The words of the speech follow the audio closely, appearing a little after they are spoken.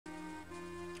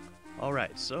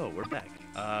Alright, so we're back.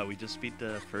 We just beat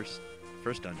the first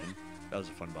dungeon. That was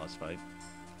a fun boss fight.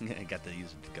 I got to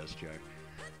use the ghost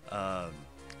jar.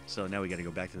 So now we gotta go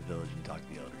back to the village and talk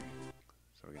to the elder.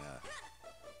 So we're gonna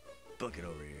book it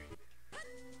over here.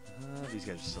 These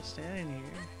guys are still standing here.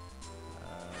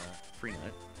 Free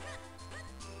nut.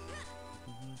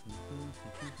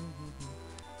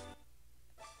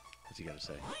 What's he gotta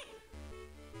say?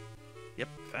 Yep,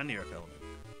 found the earth element.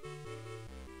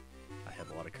 I have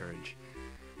a lot of courage.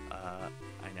 I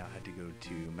now had to go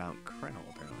to Mount Krennel,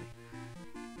 apparently.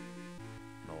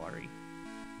 Mellery.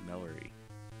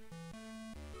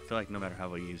 I feel like no matter how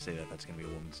well you say that, that's going to be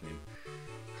a woman's name.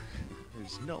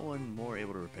 There's no one more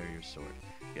able to repair your sword.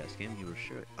 You ask him, he will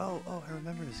sure... Oh, I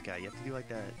remember this guy. You have to do like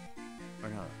that. Or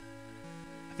no.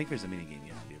 I think there's a minigame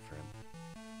you have to do for him.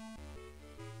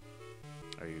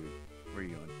 Where are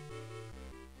you going?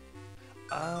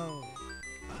 Oh,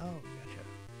 gotcha.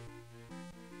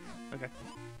 Okay.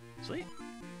 Sweet.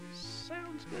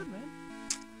 Sounds good, man.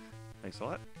 Thanks a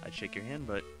lot. I'd shake your hand,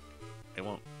 but it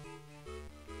won't.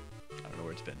 I don't know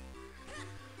where it's been.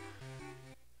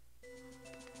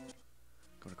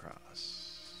 Going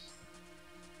across.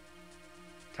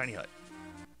 Tiny hut.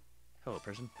 Hello,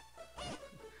 person.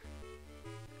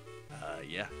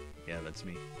 Yeah, that's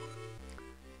me.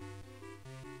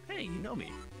 Hey, you know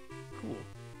me. Cool.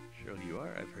 Sure you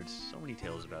are. I've heard so many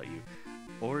tales about you.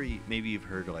 Or maybe you've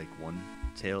heard like one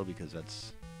tale, because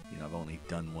that's, I've only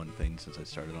done one thing since I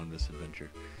started on this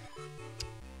adventure.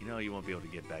 You won't be able to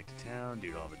get back to town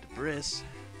due to all the debris.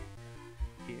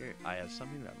 Here, I have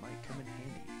something that might come in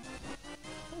handy.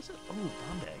 What was it? Oh,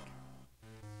 bomb bag.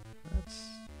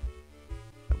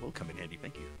 That will come in handy,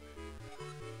 thank you.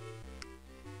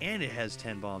 And it has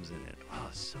 10 bombs in it. Oh,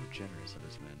 so generous of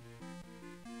this man.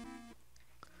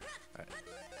 Alright,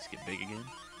 let's get big again.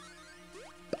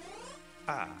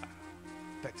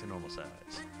 Back to normal size.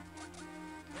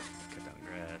 Cut down the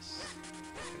grass.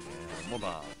 And more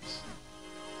bombs.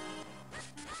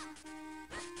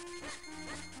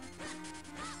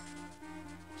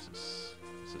 What's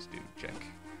this do? Check.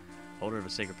 Holder of a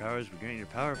sacred powers, regaining your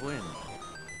power of wind.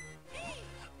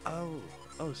 Oh,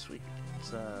 sweet.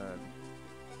 It's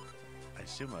I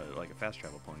assume like a fast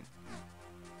travel point.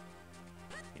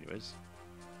 Anyways.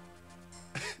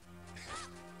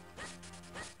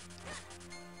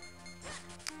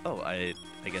 Oh, I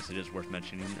guess it is worth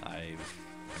mentioning, I'm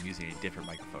using a different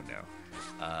microphone now.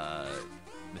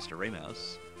 Mr.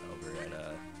 Raymouse, over at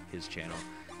his channel,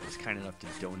 was kind enough to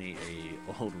donate a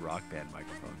old Rock Band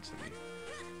microphone to me.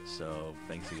 So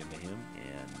thanks again to him,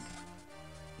 and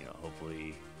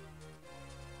hopefully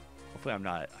I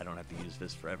don't have to use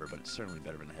this forever, but it's certainly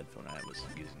better than the headphone I was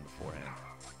using beforehand,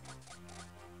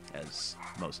 as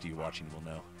most of you watching will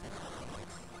know.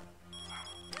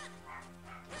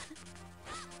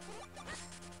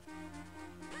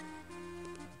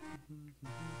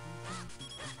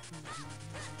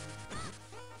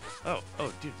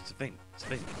 Oh, dude, it's a thing. It's a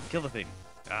thing. Kill the thing.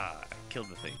 I killed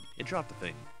the thing. It dropped the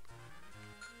thing.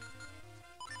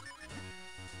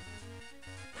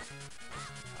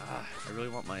 I really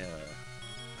want my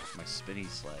spinny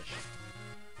slash.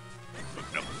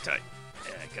 No, tight.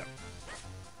 Yeah, go.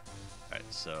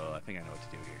 Alright, so I think I know what to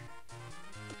do here.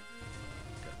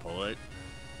 Gotta pull it.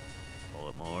 Pull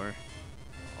it more.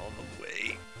 All the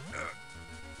way.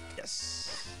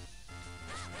 Yes.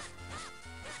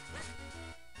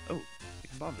 Oh, you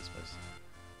can bomb this place.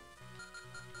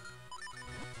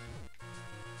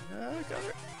 Got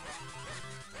her.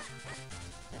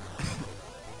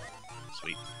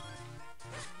 Sweet.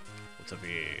 What's up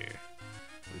here?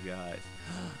 We got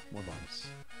more bombs.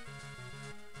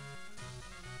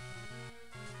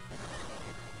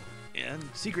 And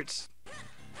secrets.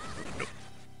 Nope.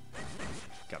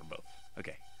 Got them both.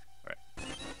 Okay. Alright.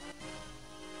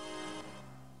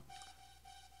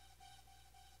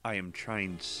 I am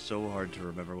trying so hard to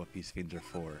remember what these things are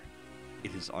for.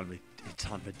 It's on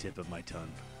the tip of my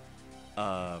tongue.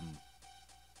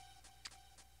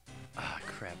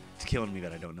 Crap. It's killing me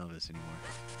that I don't know this anymore.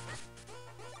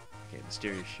 Okay,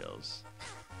 mysterious shells.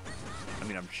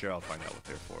 I'm sure I'll find out what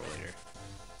they're for later.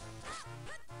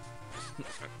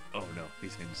 Oh no,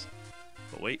 these things.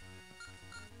 But wait.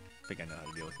 I think I know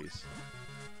how to deal with these.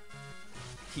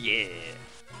 Yeah!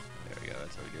 There we go,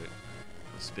 that's how we do it.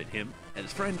 We'll spit him and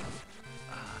his friend.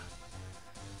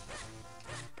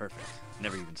 Perfect.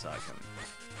 Never even saw it coming.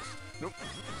 Nope.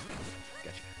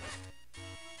 Gotcha.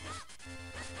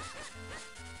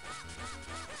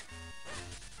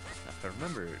 Now, if I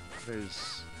remember,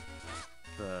 there's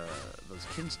those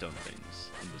kinstone things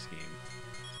in this game.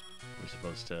 We're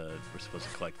supposed to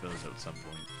collect those at some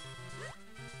point.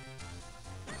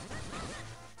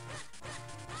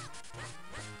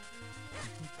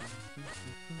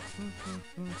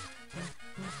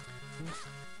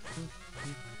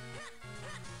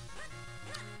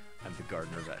 I'm the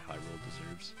gardener that Hyrule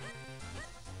deserves.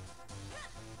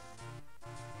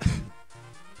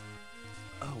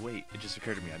 Oh wait, it just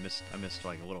occurred to me. I missed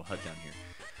like a little hut down here.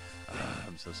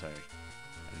 I'm so sorry. I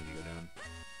need to go down.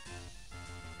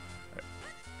 Alright,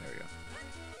 there we go.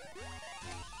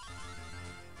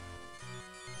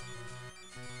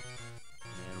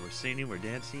 And we're singing, we're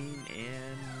dancing,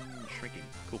 and shrinking.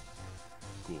 Cool.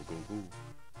 Cool, cool, cool.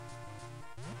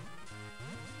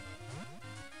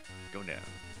 Going down.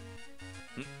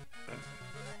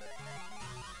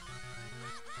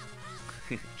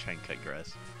 Try and cut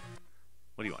grass.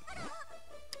 What do you want?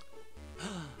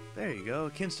 There you go,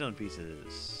 kinstone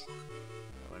pieces.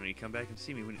 Why don't you come back and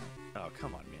see me when you... Oh,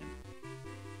 come on, man.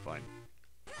 Fine.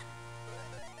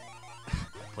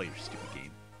 Play your stupid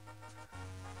game.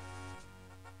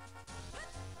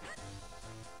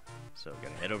 So,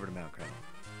 gotta head over to Mount Crown.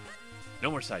 No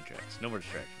more sidetracks, no more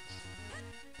distractions.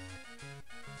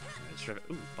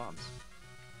 Ooh, bombs.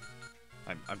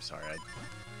 I'm sorry, I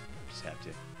just have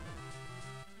to.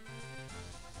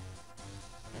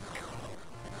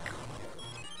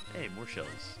 Hey, more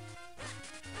shells.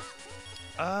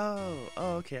 Oh,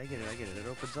 okay, I get it. It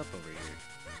opens up over here.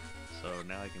 So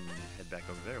now I can head back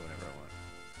over there whenever I want.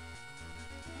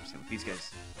 Same with these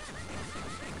guys.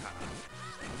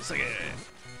 Suck it!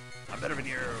 I'm better than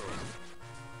you!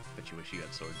 Bet you wish you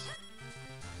had swords.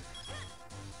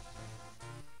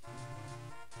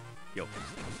 Yo.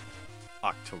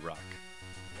 Octorock.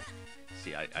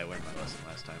 See, I learned my lesson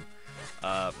last time.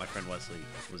 My friend Wesley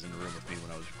was in the room with me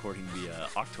when I was recording the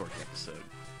Octork episode,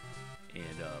 and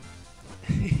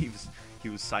he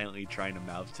was silently trying to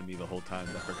mouth to me the whole time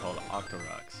that they're called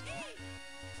Octorocks.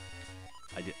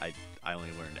 I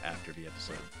only learned after the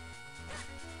episode.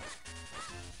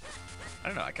 I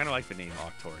don't know. I kind of like the name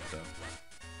Octork though.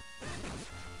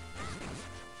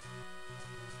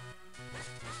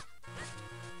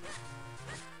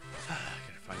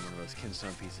 Gotta find one of those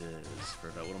kinstone pieces for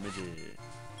that little midget.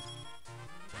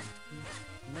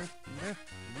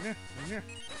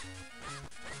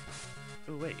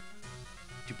 Oh wait,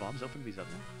 do bombs open these up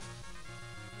now?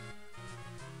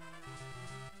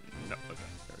 No, okay,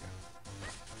 there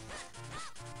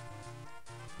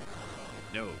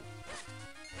we go. No.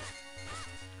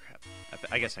 Crap.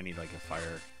 I guess I need like a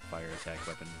fire attack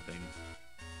weapon thing.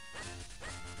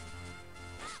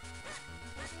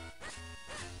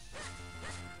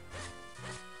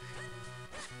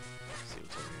 Let's see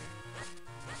what's over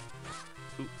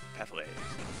here. Ooh, pathway.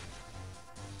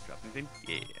 Drop anything?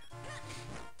 Yeah.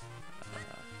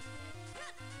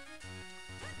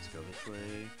 Let's go this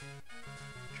way.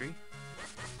 Tree?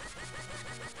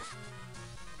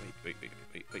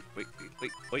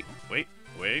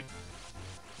 Wait.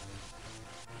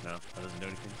 No, that doesn't do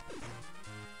anything.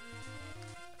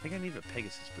 I think I need the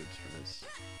Pegasus boots for this.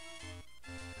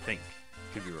 I think.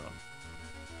 Could be wrong.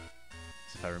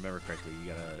 So if I remember correctly,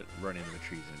 you gotta run into the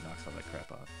trees and it knocks all that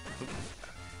crap off. Oop.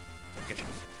 Get you.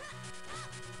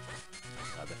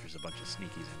 I bet there's a bunch of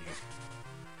sneakies in here.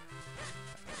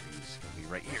 He's gonna be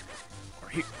right here. Or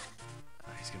here.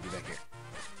 He's gonna be back here.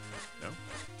 No?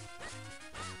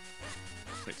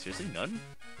 Wait, seriously? None?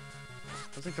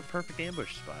 That was like the perfect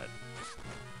ambush spot.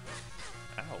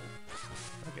 Ow.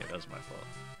 Okay, that was my fault.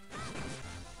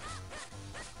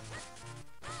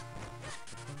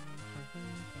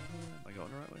 Am I going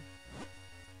the right way?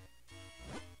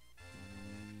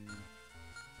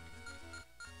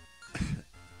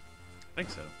 I think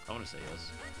so. I want to say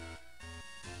yes.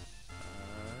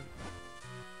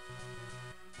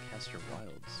 Caster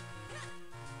Wilds.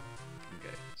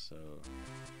 Okay, so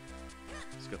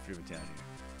let's go through the town here.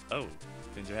 Oh,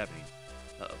 things are happening.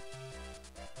 Uh-oh.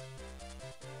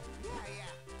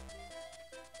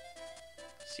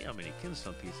 See how many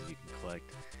kinstone pieces you can collect.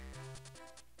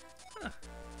 Huh.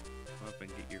 Come up and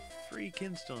get your free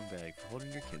kinstone bag for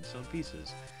holding your kinstone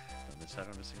pieces. Don't miss out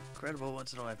on this incredible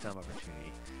once-in-a-lifetime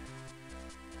opportunity.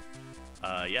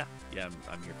 Yeah,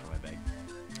 I'm here for my bag.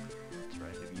 That's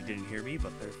right, if you didn't hear me,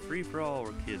 but they're free for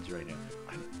all kids right now.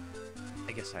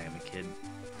 I guess I am a kid.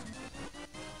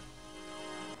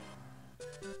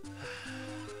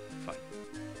 Fine.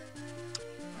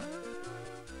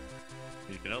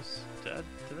 Anything else to add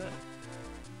to that?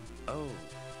 Oh,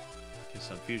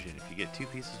 kinstone fusion. If you get two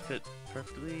pieces fit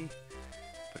perfectly,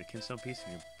 put a kinstone piece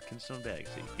in your kinstone bag,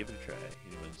 so you give it a try.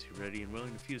 Anyone who's ready and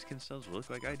willing to fuse kinstones will look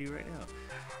like I do right now.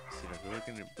 See if we're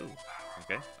looking at boo.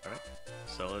 Okay, alright.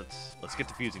 So let's get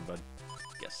to fusing, bud.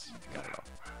 Yes, got it all.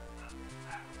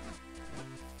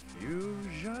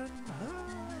 Fusion.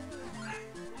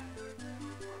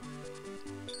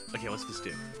 Okay, what's this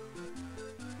do?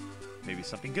 maybe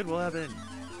something good will happen.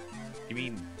 You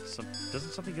mean,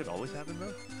 doesn't something good always happen,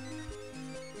 bro?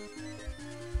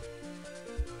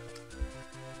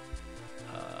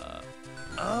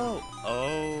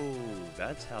 Oh,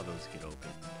 that's how those get open.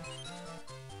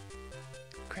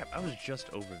 Crap, I was just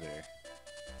over there.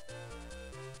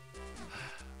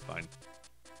 Fine.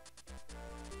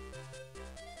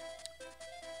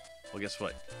 Well, guess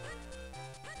what?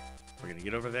 We're gonna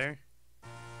get over there,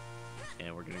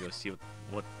 and we're gonna go see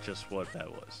what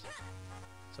that was.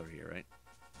 It's over here, right?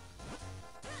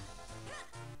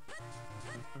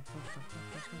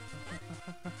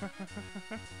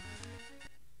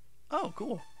 Oh,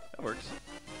 cool. That works.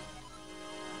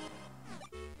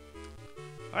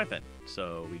 Alright then,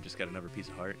 so we just got another piece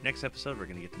of heart. Next episode, we're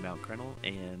going to get to Mount Krenel,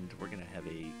 and we're going to have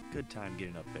a good time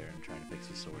getting up there and trying to fix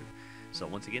the sword. So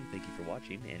once again, thank you for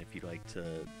watching, and if you'd like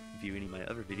to view any of my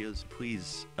other videos,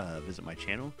 please visit my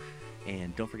channel,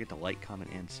 and don't forget to like, comment,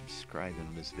 and subscribe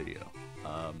in this video.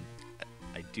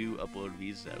 I do upload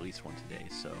these at least once a day,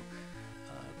 so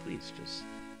please just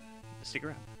stick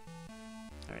around.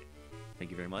 Alright,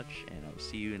 thank you very much, and I will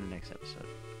see you in the next episode.